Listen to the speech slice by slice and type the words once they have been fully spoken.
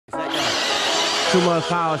Too much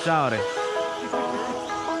power, shouty.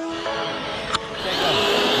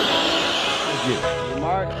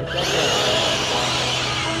 Mark, it's okay.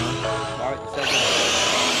 Mark, it's okay.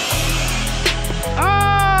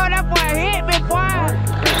 Oh, that boy hit me, boy.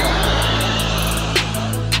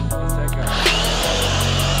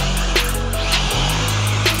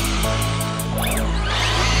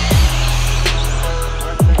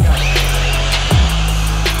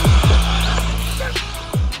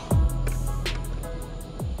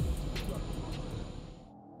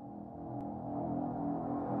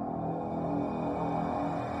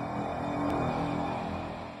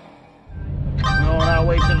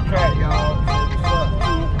 Way to the track, y'all.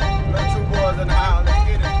 Let two boys in the house. Let's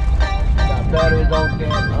get it. Got batteries on there.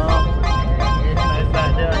 Everything's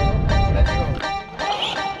back there. Let's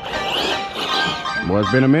go. Boy,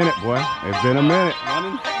 it's been a minute, boy. It's been a minute.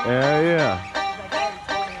 Running? Yeah, yeah.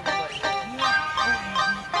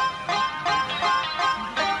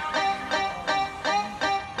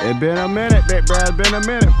 It's been a minute, big bro. It's been a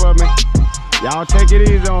minute for me. Y'all take it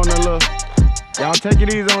easy on the little. Y'all take it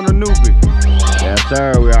easy on the newbie. Yes,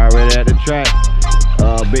 sir. We already at the track.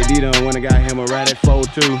 Big D done went and got him a Radix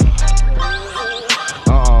 4-2.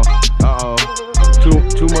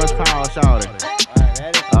 Too much power, shouty.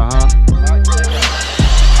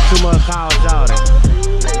 Too much power, shouty.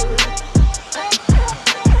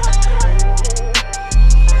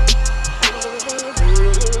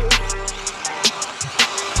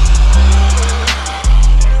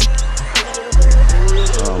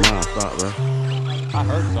 Oh man, stop, bro. I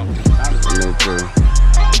heard something. Me too.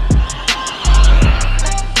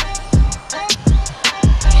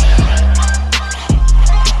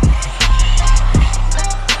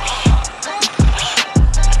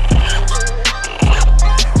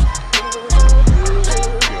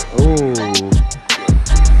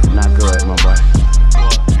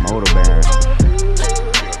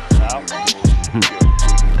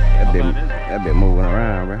 That bit moving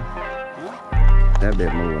around, bro. That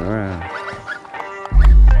bit moving around.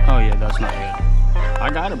 Oh yeah, that's not good. I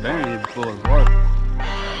got a bearing full of work.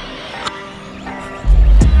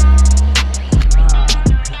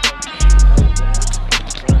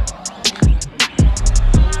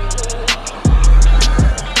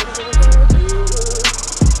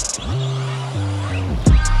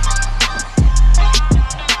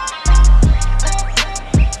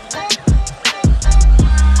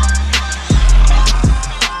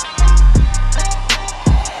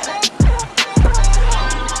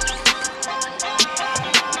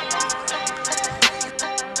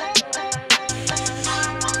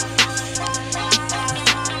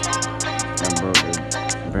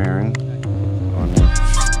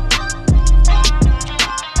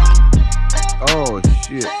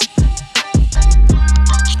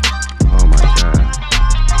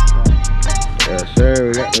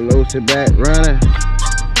 Losi back running.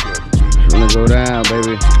 Gonna go down,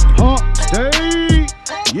 baby. Hump day,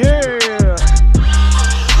 yeah.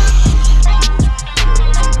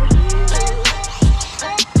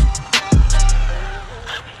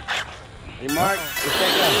 Hey, Mark, let's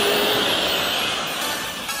take that.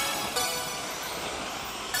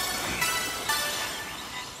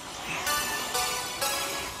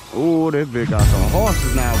 Ooh, this big got some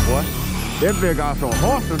horses now, boy. This big got some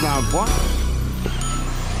horses now, boy.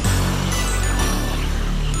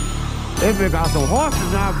 This big got some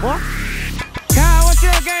horses now, boy. Kyle, what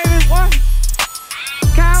you done gave me, boy?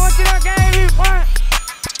 Kyle, what you done gave me, boy?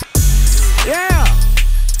 Yeah.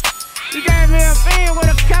 You gave me a field with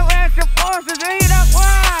a couple extra horses to eat up,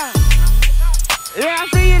 boy. Yeah, I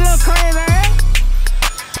see you little crazy, man.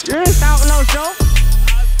 You ain't stopping no show.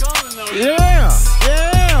 Yeah,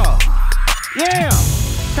 yeah, yeah.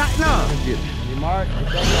 Tighten up. Hey, Mark,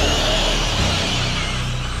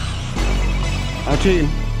 I'm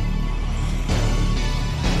cheating.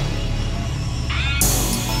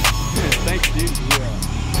 thanks, dude. Yeah.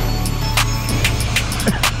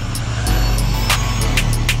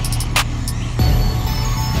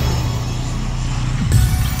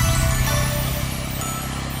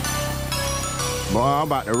 Boy, I'm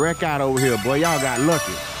about to wreck out over here, boy. Y'all got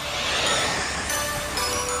lucky.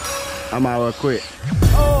 I'm out real quick.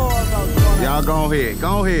 Y'all go ahead.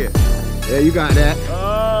 Go ahead. Yeah, you got that.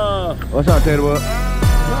 What's up, Teddy Boy?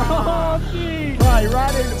 Oh, gee. Right,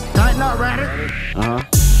 Roddy. Tighten up, Roddy. Uh-huh.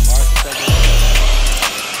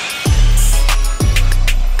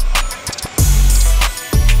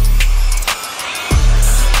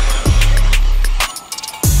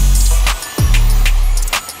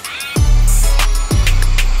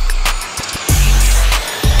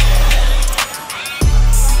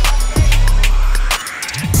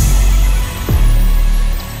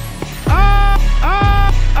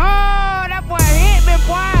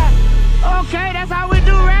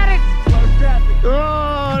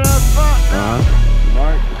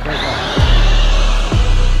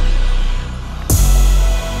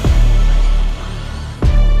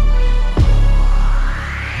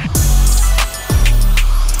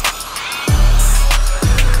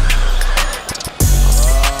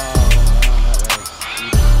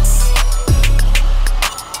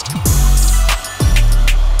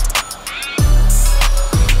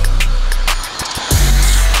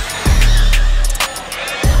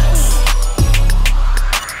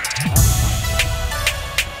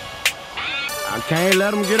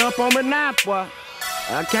 let them get up on me now, boy.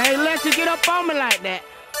 I can't let you get up on me like that.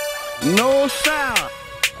 No sound.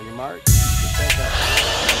 On your mark.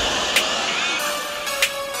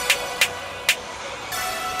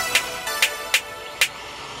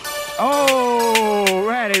 Oh,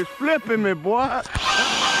 right, it's flipping me, boy.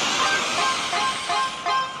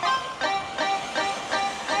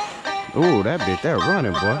 Ooh, that bitch, that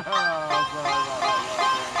running, boy.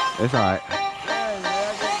 It's all right.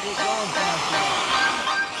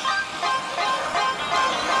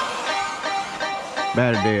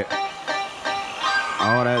 Battery dead.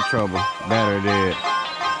 All that trouble. Battery dead.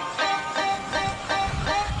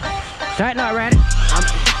 Tighten up, ready?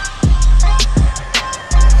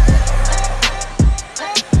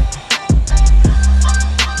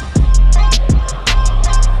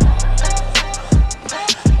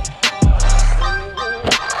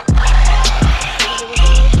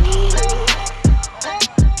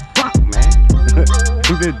 Fuck, man.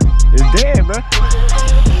 It's dead, bro.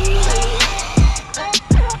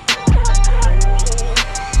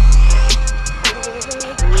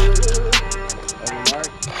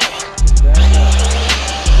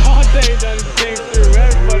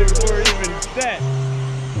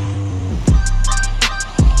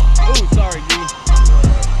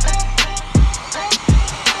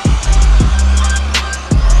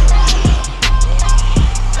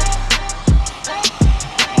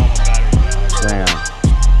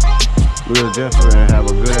 We'll definitely have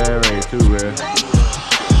a good array too, man.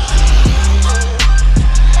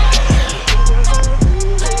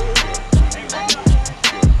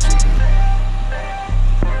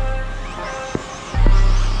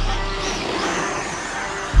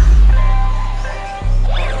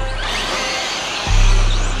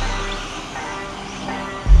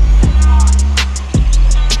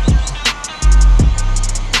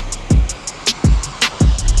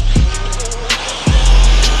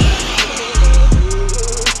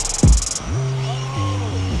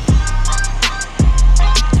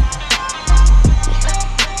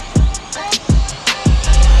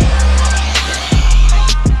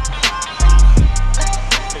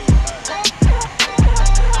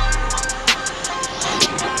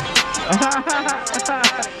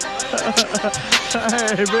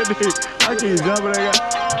 Hey, Benny, I keep jumping that.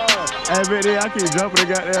 Hey, Benny, I keep jumping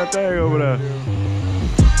the goddamn thing over there.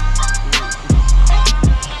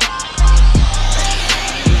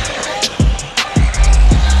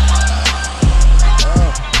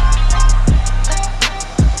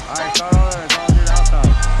 Alright, start on there. It's all good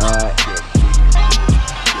outside. Alright.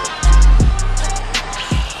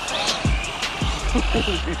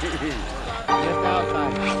 Just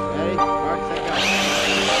outside. Ready? Mark, set, go.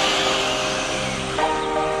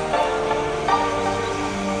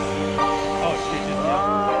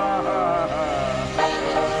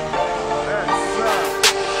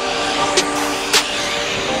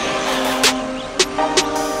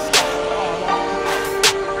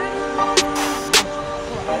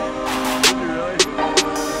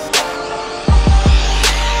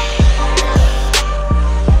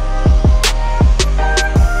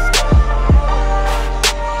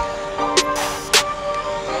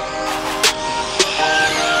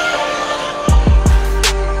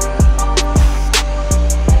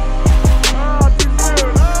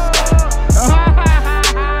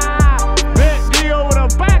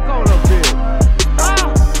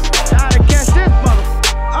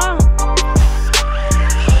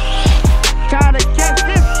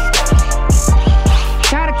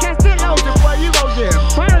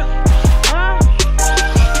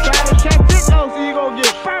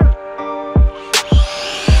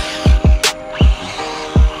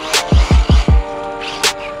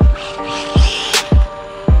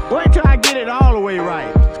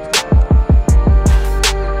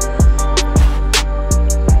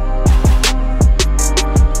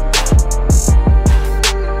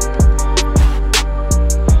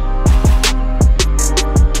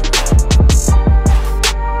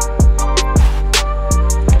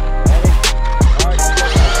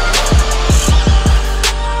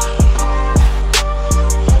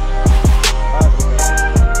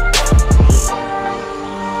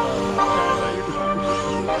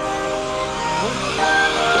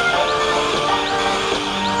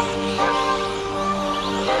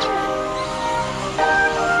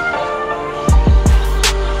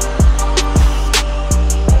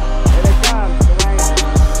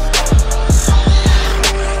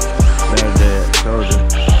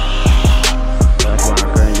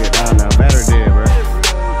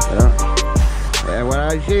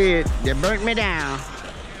 You burnt me down.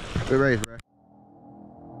 Good race,